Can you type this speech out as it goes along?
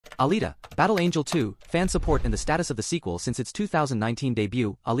Alita, Battle Angel 2, fan support and the status of the sequel. Since its 2019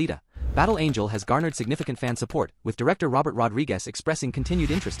 debut, Alita, Battle Angel has garnered significant fan support, with director Robert Rodriguez expressing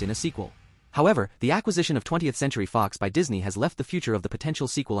continued interest in a sequel. However, the acquisition of 20th Century Fox by Disney has left the future of the potential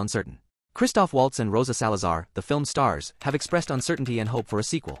sequel uncertain. Christoph Waltz and Rosa Salazar, the film's stars, have expressed uncertainty and hope for a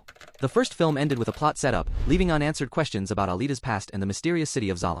sequel. The first film ended with a plot setup, leaving unanswered questions about Alita's past and the mysterious city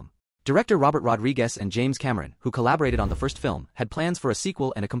of Zalem. Director Robert Rodriguez and James Cameron, who collaborated on the first film, had plans for a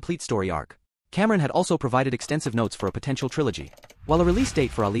sequel and a complete story arc. Cameron had also provided extensive notes for a potential trilogy. While a release date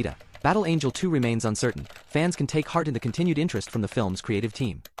for Alita, Battle Angel 2 remains uncertain, fans can take heart in the continued interest from the film's creative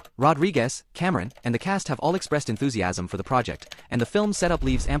team. Rodriguez, Cameron, and the cast have all expressed enthusiasm for the project, and the film's setup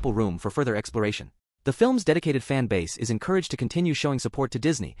leaves ample room for further exploration. The film's dedicated fan base is encouraged to continue showing support to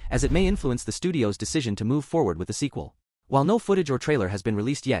Disney, as it may influence the studio's decision to move forward with the sequel. While no footage or trailer has been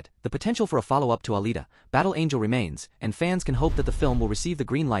released yet, the potential for a follow-up to Alita, Battle Angel remains, and fans can hope that the film will receive the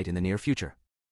green light in the near future.